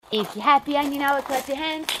If you're happy and you know it, clap your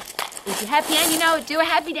hands. If you're happy and you know it, do a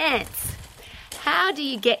happy dance. How do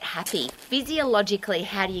you get happy? Physiologically,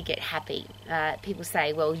 how do you get happy? People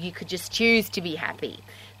say, well, you could just choose to be happy.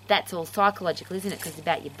 That's all psychological, isn't it? Because it's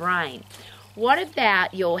about your brain. What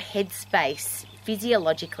about your headspace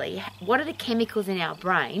physiologically? What are the chemicals in our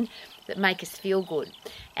brain that make us feel good?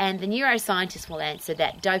 And the neuroscientists will answer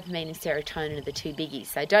that dopamine and serotonin are the two biggies.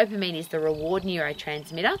 So dopamine is the reward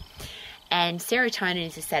neurotransmitter, and serotonin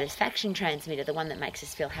is the satisfaction transmitter, the one that makes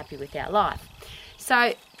us feel happy with our life.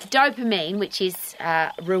 So dopamine, which is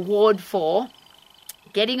reward for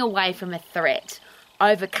getting away from a threat,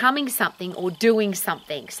 overcoming something or doing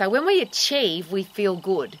something. So when we achieve, we feel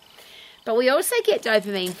good. But we also get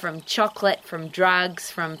dopamine from chocolate, from drugs,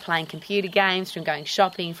 from playing computer games, from going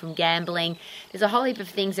shopping, from gambling. There's a whole heap of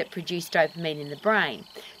things that produce dopamine in the brain.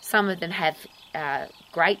 Some of them have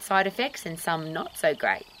great side effects and some not so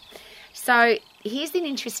great. So here's an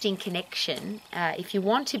interesting connection. If you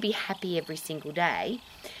want to be happy every single day,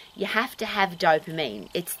 you have to have dopamine.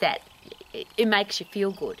 It's that it makes you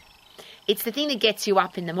feel good. It's the thing that gets you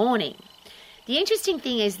up in the morning. The interesting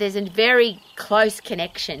thing is there's a very close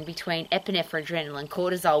connection between epinephrine, adrenaline,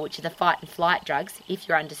 cortisol, which are the fight and flight drugs. If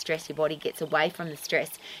you're under stress, your body gets away from the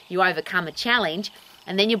stress. You overcome a challenge,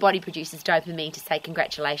 and then your body produces dopamine to say,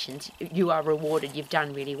 congratulations, you are rewarded, you've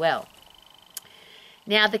done really well.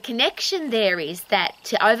 Now, the connection there is that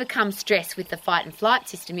to overcome stress with the fight and flight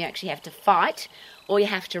system, you actually have to fight or you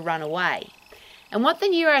have to run away. And what the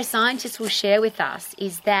neuroscientists will share with us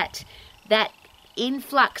is that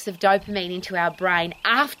influx of dopamine into our brain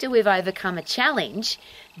after we've overcome a challenge,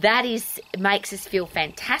 makes us feel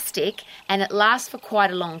fantastic, and it lasts for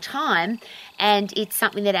quite a long time, and it's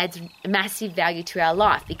something that adds massive value to our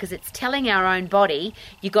life because it's telling our own body,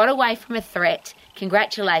 you got away from a threat,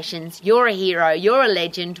 congratulations, you're a hero, you're a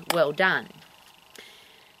legend, well done.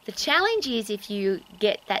 The challenge is if you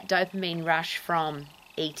get that dopamine rush from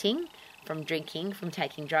eating, from drinking, from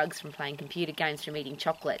taking drugs, from playing computer games, from eating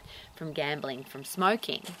chocolate, from gambling, from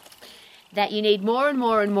smoking, that you need more and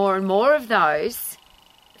more and more and more of those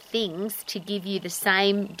things to give you the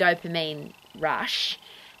same dopamine rush,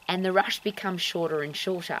 and the rush becomes shorter and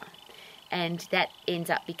shorter. And that ends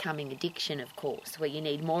up becoming addiction, of course, where you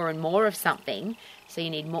need more and more of something. So you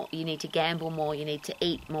need more. You need to gamble more. You need to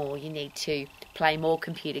eat more. You need to play more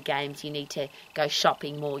computer games. You need to go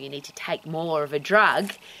shopping more. You need to take more of a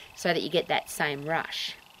drug so that you get that same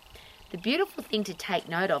rush. The beautiful thing to take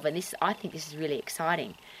note of, and I think this is really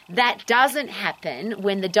exciting, that doesn't happen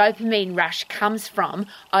when the dopamine rush comes from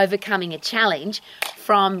overcoming a challenge,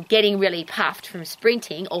 from getting really puffed, from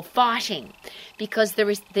sprinting or fighting, because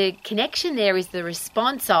the connection there is the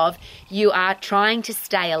response of you are trying to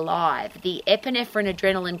stay alive. The epinephrine,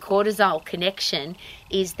 adrenaline, cortisol connection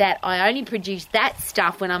is that I only produce that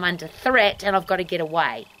stuff when I'm under threat and I've got to get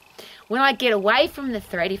away. When I get away from the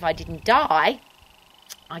threat, if I didn't die,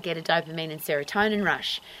 I get a dopamine and serotonin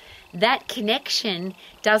rush. That connection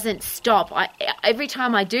doesn't stop. Every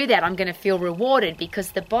time I do that, I'm going to feel rewarded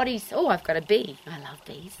because the body's, I've got a bee. I love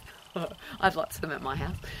bees. I have lots of them at my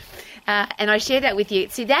house. And I share that with you.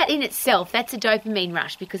 See, that in itself, that's a dopamine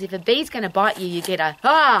rush, because if a bee's going to bite you, you get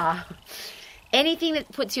anything that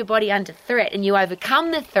puts your body under threat and you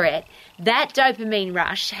overcome the threat, that dopamine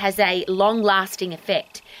rush has a long-lasting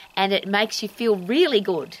effect and it makes you feel really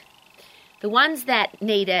good. The ones that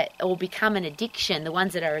need or become an addiction, the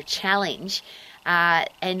ones that are a challenge,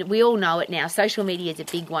 and we all know it now, social media is a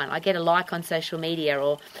big one. I get a like on social media,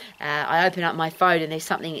 or I open up my phone and there's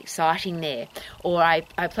something exciting there, or I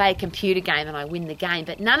play a computer game and I win the game,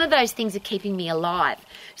 but none of those things are keeping me alive.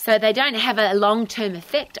 So they don't have a long-term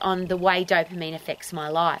effect on the way dopamine affects my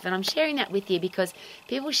life. And I'm sharing that with you because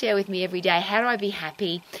people share with me every day, how do I be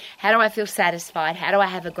happy? How do I feel satisfied? How do I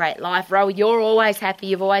have a great life? Rowie, you're always happy.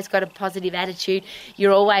 You've always got a positive attitude.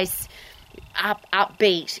 You're always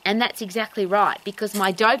upbeat. And that's exactly right, because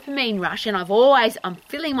my dopamine rush, and I'm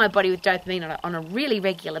filling my body with dopamine on a really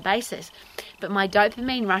regular basis, but my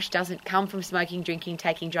dopamine rush doesn't come from smoking, drinking,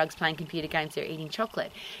 taking drugs, playing computer games, or eating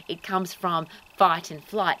chocolate. It comes from fight and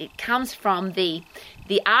flight. It comes from the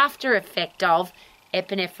after effect of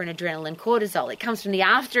epinephrine, adrenaline, cortisol. It comes from the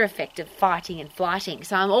after effect of fighting and flighting.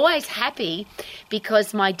 So I'm always happy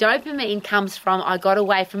because my dopamine comes from I got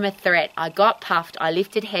away from a threat, I got puffed, I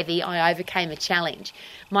lifted heavy, I overcame a challenge.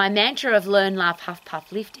 My mantra of learn, laugh, huff,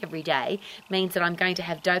 puff, lift every day means that I'm going to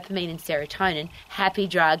have dopamine and serotonin, happy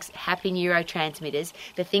drugs, happy neurotransmitters,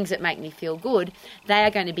 the things that make me feel good. They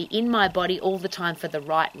are going to be in my body all the time for the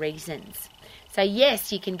right reasons. So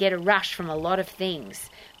yes, you can get a rush from a lot of things,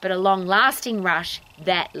 but a long-lasting rush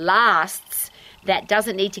that lasts, that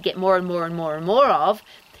doesn't need to get more and more and more and more of,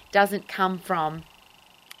 doesn't come from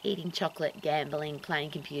eating chocolate, gambling, playing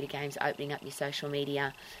computer games, opening up your social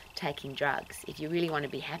media, taking drugs. If you really want to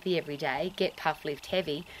be happy every day, get puffed, lift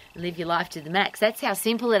heavy, and live your life to the max. That's how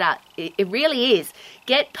simple it really is.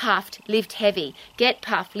 Get puffed, lift heavy. Get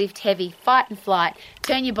puffed, lift heavy, fight and flight.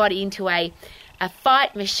 Turn your body into a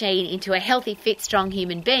fight machine, into a healthy, fit, strong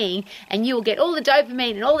human being, and you will get all the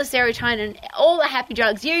dopamine and all the serotonin and all the happy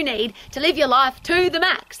drugs you need to live your life to the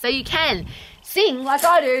max. So you can sing like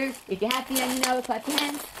I do. If you're happy and you know it, clap your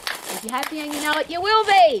hands. If you're happy and you know it, you will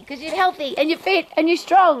be, because you're healthy and you're fit and you're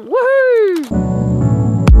strong. Woohoo!